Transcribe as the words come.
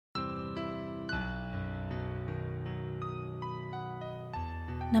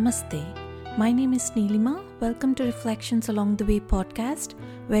Namaste. My name is Neelima. Welcome to Reflections Along the Way podcast,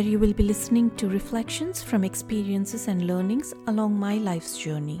 where you will be listening to reflections from experiences and learnings along my life's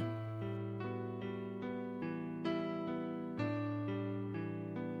journey.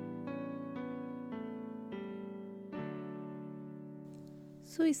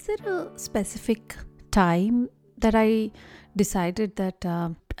 So, is there a specific time that I decided that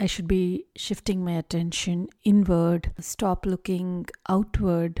I should be shifting my attention inward, stop looking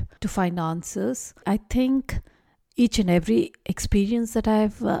outward to find answers? I think each and every experience that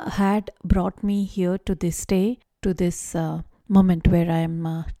I've had brought me here to this day, to this moment where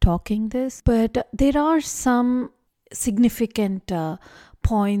I'm talking this. But there are some significant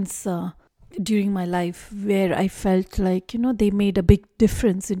points during my life where I felt like, they made a big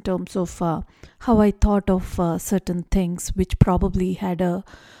difference in terms of how I thought of certain things, which probably had a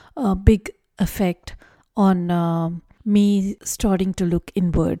big effect on me starting to look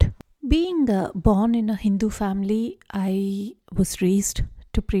inward. Being born in a Hindu family, I was raised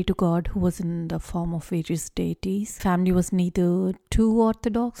to pray to God, who was in the form of various deities. Family was neither too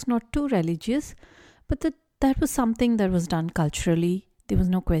orthodox nor too religious, but that was something that was done culturally. There was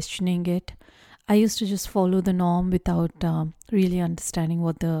no questioning it. I used to just follow the norm without really understanding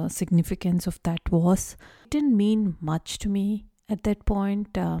what the significance of that was. It didn't mean much to me at that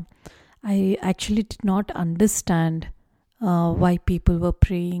point. I actually did not understand why people were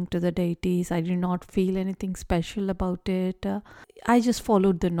praying to the deities. I did not feel anything special about it. I just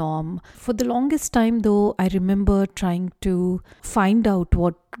followed the norm. For the longest time, though, I remember trying to find out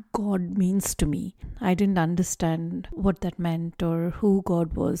what God means to me. I didn't understand what that meant or who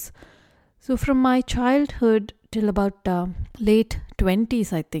God was. So from my childhood till about late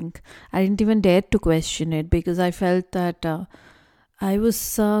 20s, I think, I didn't even dare to question it because I felt that I was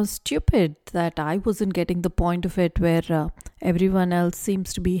stupid, that I wasn't getting the point of it where everyone else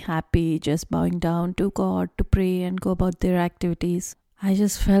seems to be happy just bowing down to God to pray and go about their activities. I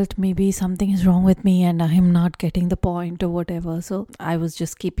just felt maybe something is wrong with me and I'm not getting the point or whatever. So I was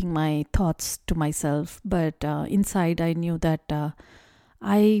just keeping my thoughts to myself. But inside I knew that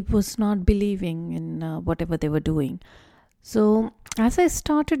I was not believing in whatever they were doing. So as I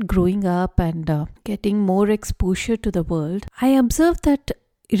started growing up and getting more exposure to the world, I observed that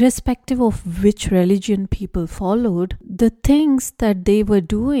irrespective of which religion people followed, the things that they were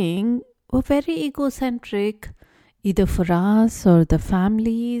doing were very egocentric, either for us or the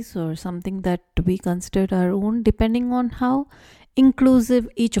families or something that we considered our own, depending on how inclusive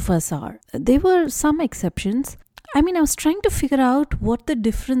each of us are. There were some exceptions. I was trying to figure out what the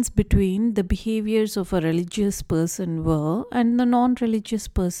difference between the behaviors of a religious person were and the non-religious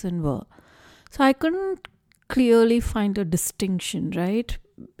person were. So I couldn't clearly find a distinction, right,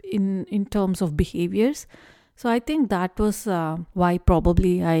 in terms of behaviors. So I think that was why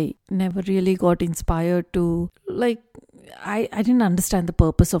probably I never really got inspired to, I didn't understand the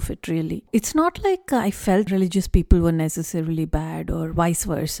purpose of it really. It's not like I felt religious people were necessarily bad or vice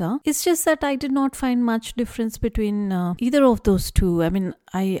versa. It's just that I did not find much difference between either of those two.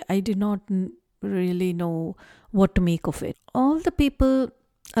 I did not really know what to make of it. All the people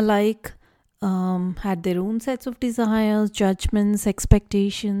alike had their own sets of desires, judgments,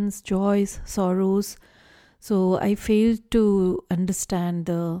 expectations, joys, sorrows. So I failed to understand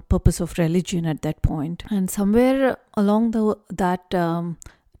the purpose of religion at that point. And somewhere along that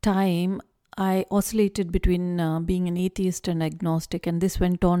time, I oscillated between being an atheist and agnostic. And this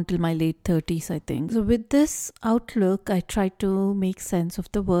went on till my late 30s, I think. So with this outlook, I tried to make sense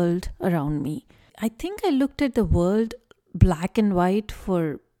of the world around me. I think I looked at the world black and white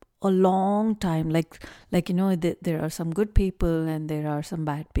for a long time, there are some good people and there are some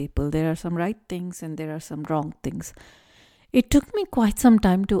bad people, there are some right things and there are some wrong things. It took me quite some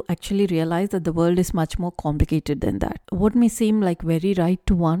time to actually realize that the world is much more complicated than that. What may seem like very right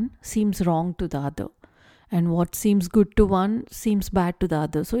to one seems wrong to the other, and what seems good to one seems bad to the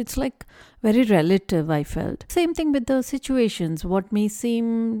other. So it's like very relative, I felt. Same thing with the situations. What may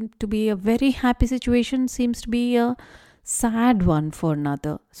seem to be a very happy situation seems to be a sad one for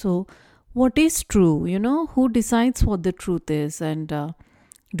another. So what is true? Who decides what the truth is? And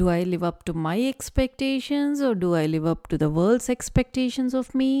do I live up to my expectations or do I live up to the world's expectations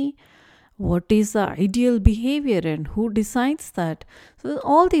of me? What is the ideal behavior and who decides that? So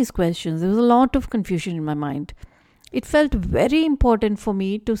all these questions, there was a lot of confusion in my mind. It felt very important for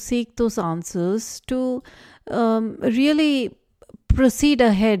me to seek those answers, to really proceed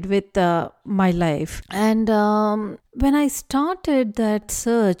ahead with my life. And when I started that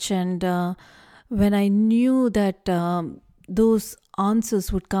search and when I knew that those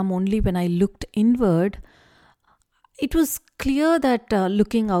answers would come only when I looked inward, it was clear that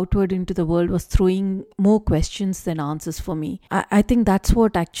looking outward into the world was throwing more questions than answers for me. I think that's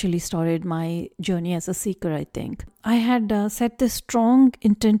what actually started my journey as a seeker, I think. I had set this strong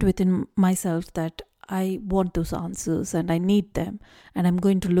intent within myself that I want those answers and I need them and I'm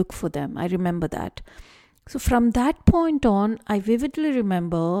going to look for them. I remember that. So from that point on, I vividly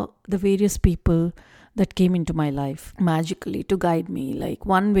remember the various people that came into my life magically to guide me, like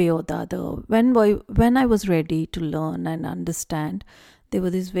one way or the other. When I was ready to learn and understand, there were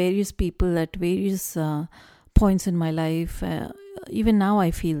these various people at various points in my life. Even now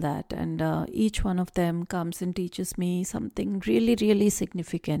I feel that, and each one of them comes and teaches me something really, really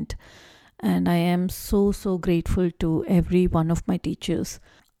significant. And I am so, so grateful to every one of my teachers.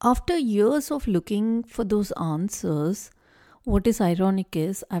 After years of looking for those answers, what is ironic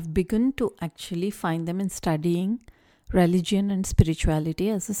is I've begun to actually find them in studying religion and spirituality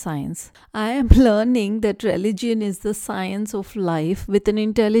as a science. I am learning that religion is the science of life with an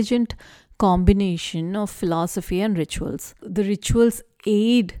intelligent combination of philosophy and rituals. The rituals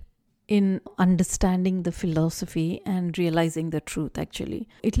aid in understanding the philosophy and realizing the truth, actually.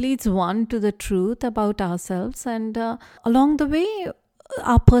 It leads one to the truth about ourselves, and along the way,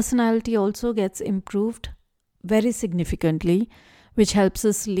 our personality also gets improved very significantly, which helps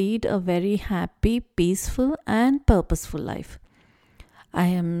us lead a very happy, peaceful, and purposeful life. I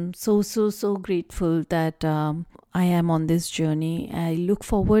am so, so, so grateful that I am on this journey. I look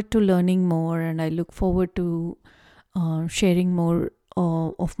forward to learning more, and I look forward to sharing more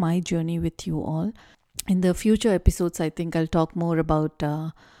of my journey with you all. In the future episodes, I think I'll talk more about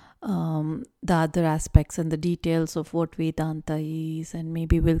the other aspects and the details of what Vedanta is, and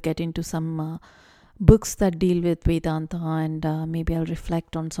maybe we'll get into some books that deal with Vedanta, and maybe I'll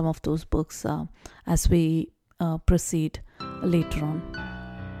reflect on some of those books as we proceed later on.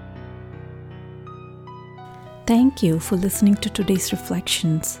 Thank you for listening to today's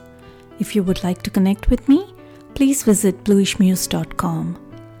reflections. If you would like to connect with me, please visit bluishmuse.com.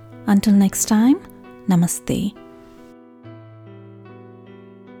 Until next time, Namaste.